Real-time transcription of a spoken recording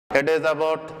It is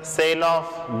about sale of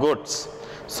goods.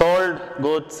 Sold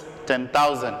goods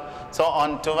 10,000. So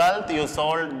on 12th you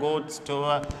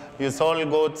sold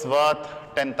goods worth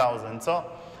 10,000. So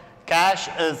cash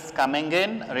is coming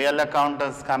in, real account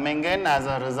is coming in. As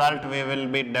a result, we will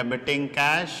be debiting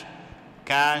cash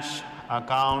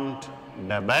account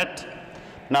debit.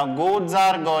 Now goods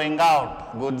are going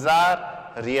out, goods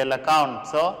are real account.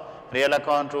 So real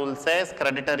account rule says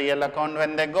credit a real account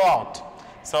when they go out.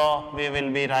 So we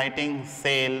will be writing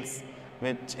sales,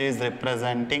 which is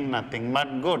representing nothing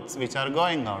but goods which are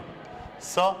going out.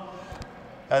 So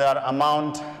the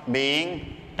amount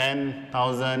being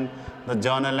 10,000, the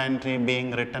journal entry being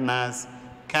written as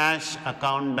cash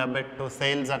account debit to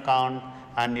sales account,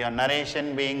 and your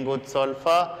narration being goods sold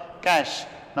for cash.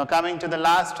 Now coming to the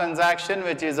last transaction,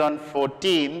 which is on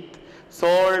 14th,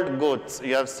 sold goods.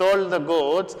 You have sold the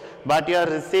goods, but you are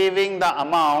receiving the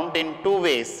amount in two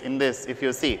ways in this. If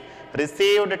you see,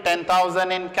 received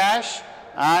 10,000 in cash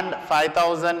and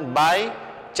 5,000 by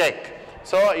check.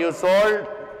 So you sold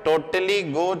totally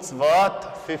goods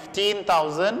worth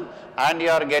 15,000 and you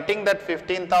are getting that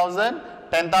 15,000,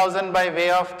 10,000 by way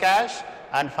of cash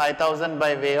and 5,000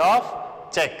 by way of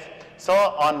check. So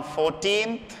on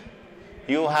 14th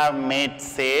you have made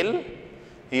sale,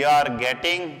 you are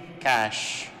getting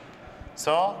cash.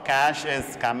 So cash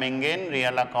is coming in,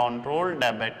 real account rule,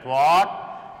 debit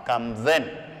what comes in.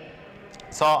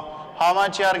 So how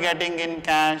much you are getting in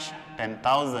cash?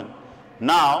 10,000.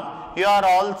 Now you are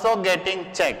also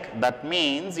getting check. That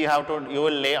means you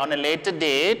will on a later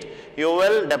date, you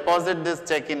will deposit this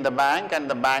check in the bank and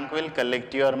the bank will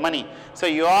collect your money. So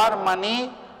your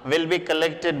money will be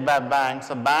collected by bank.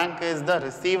 So bank is the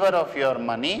receiver of your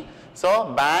money.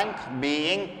 So bank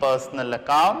being personal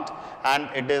account and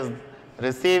it is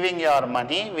receiving your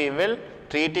money, we will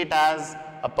treat it as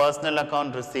a personal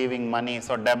account receiving money.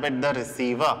 So debit the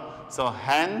receiver. So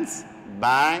hence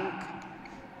bank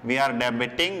we are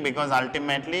debiting because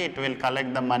ultimately it will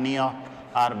collect the money on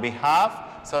our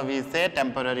behalf. So we say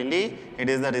temporarily it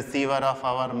is the receiver of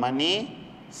our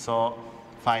money. So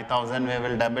 5,000 we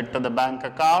will debit to the bank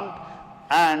account,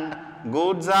 and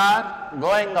goods are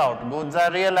going out, goods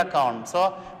are real account.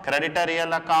 So credit a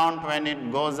real account when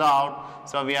it goes out.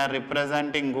 So we are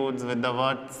representing goods with the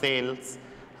word sales,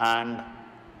 and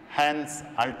hence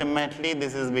ultimately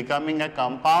this is becoming a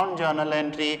compound journal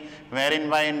entry wherein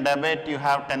by in debit you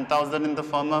have 10,000 in the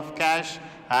form of cash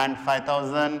and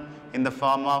 5,000 in the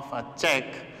form of a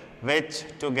check, which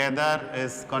together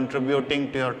is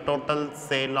contributing to your total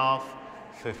sale of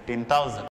 15,000.